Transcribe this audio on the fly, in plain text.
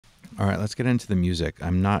All right, let's get into the music.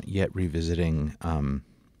 I'm not yet revisiting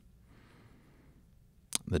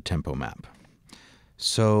the tempo map.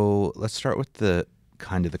 So let's start with the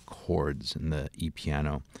kind of the chords in the E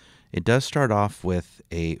piano. It does start off with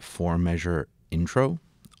a 4-measure intro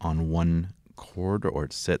on one chord, or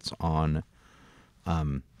it sits on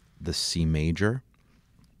the C major.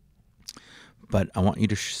 But I want you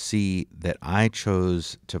to see that I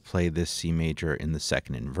chose to play this C major in the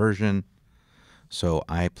second inversion. So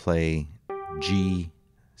I play G,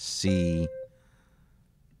 C,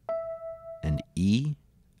 and E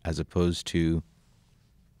as opposed to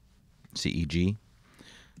C, E, G.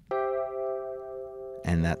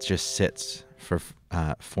 And that just sits for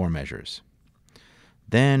 4 measures.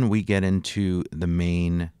 Then we get into the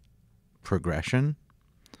main progression,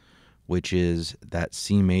 which is that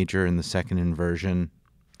C major in the second inversion,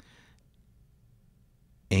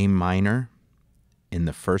 A minor in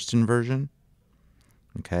the first inversion.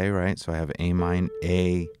 Okay, right? So I have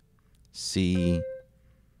A, C,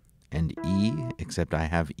 and E, except I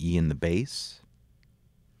have E in the bass.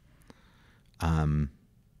 On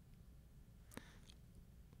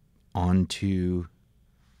to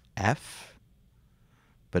F.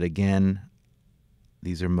 But again,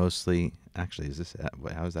 these are mostly, actually, is this,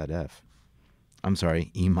 how is that F? I'm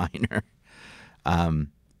sorry, E minor.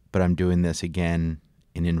 But I'm doing this again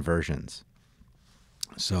in inversions.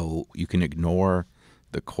 So you can ignore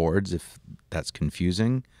the chords if that's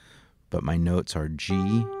confusing, but my notes are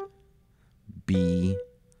G, B,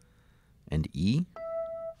 and E.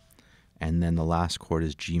 And then the last chord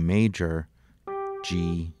is G major,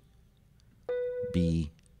 G,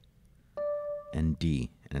 B, and D.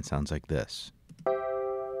 And it sounds like this.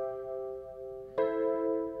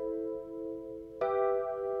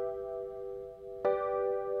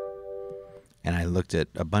 And I looked at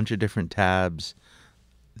a bunch of different tabs.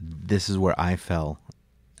 This is where I fell,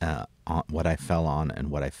 on what I fell on and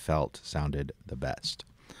what I felt sounded the best.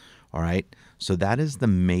 All right, so that is the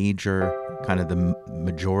major, kind of the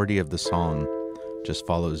majority of the song just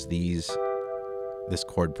follows this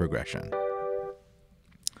chord progression.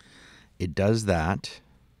 It does that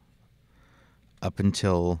up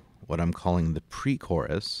until what I'm calling the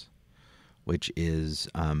pre-chorus, which is,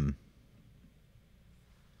 I'll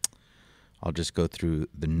just go through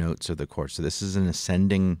the notes of the chord. So this is an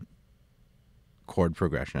ascending chord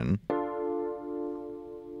progression.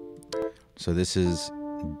 So this is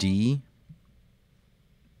D,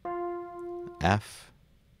 F,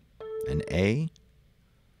 and A,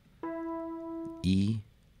 E,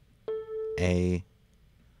 A,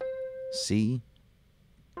 C,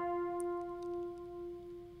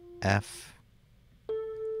 F,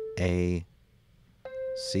 A,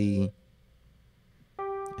 C,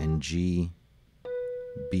 and G,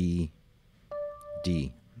 B,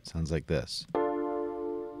 D. It sounds like this.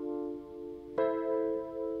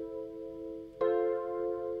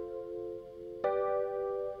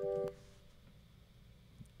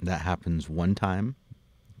 That happens one time,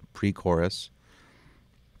 pre-chorus,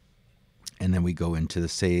 and then we go into the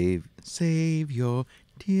save your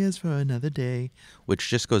tears for another day, which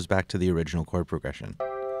just goes back to the original chord progression.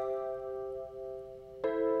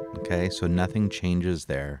 Okay, so nothing changes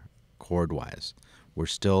there chord-wise. We're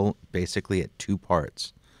still basically at 2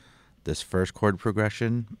 parts. This first chord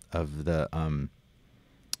progression of the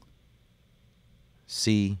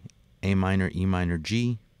C, A minor, E minor,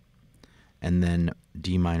 G, and then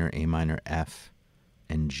D minor, A minor, F,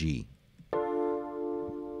 and G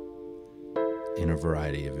in a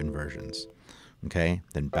variety of inversions. Okay,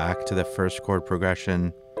 then back to the first chord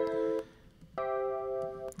progression.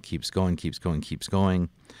 Keeps going, keeps going, keeps going.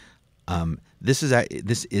 This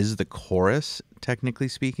is the chorus, technically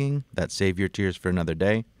speaking, that Save Your Tears for Another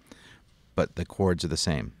Day, but the chords are the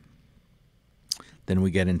same. Then we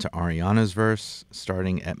get into Ariana's verse,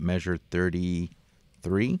 starting at measure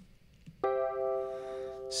 33.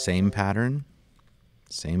 Same pattern,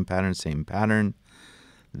 same pattern, same pattern.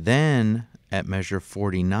 Then at measure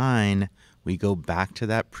 49, we go back to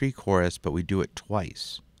that pre-chorus, but we do it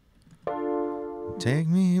twice. Take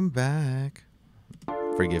me back.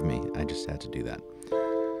 Forgive me, I just had to do that.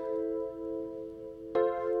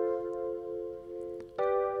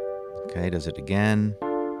 Okay, does it again.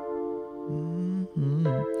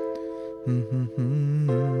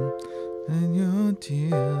 And your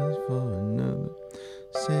tears for another.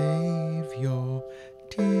 Save your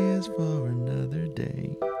tears for another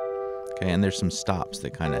day. Okay, and there's some stops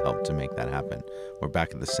that kind of help to make that happen. We're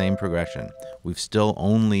back at the same progression. We've still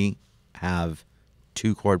only have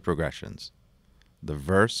 2 chord progressions. The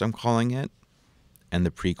verse, I'm calling it, and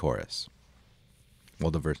the pre-chorus.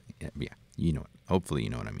 Well, the verse, yeah, you know it. Hopefully you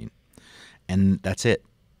know what I mean. And that's it.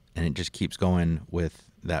 and it just keeps going with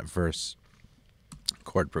that verse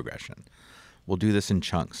chord progression. We'll do this in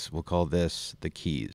chunks. We'll call this the keys.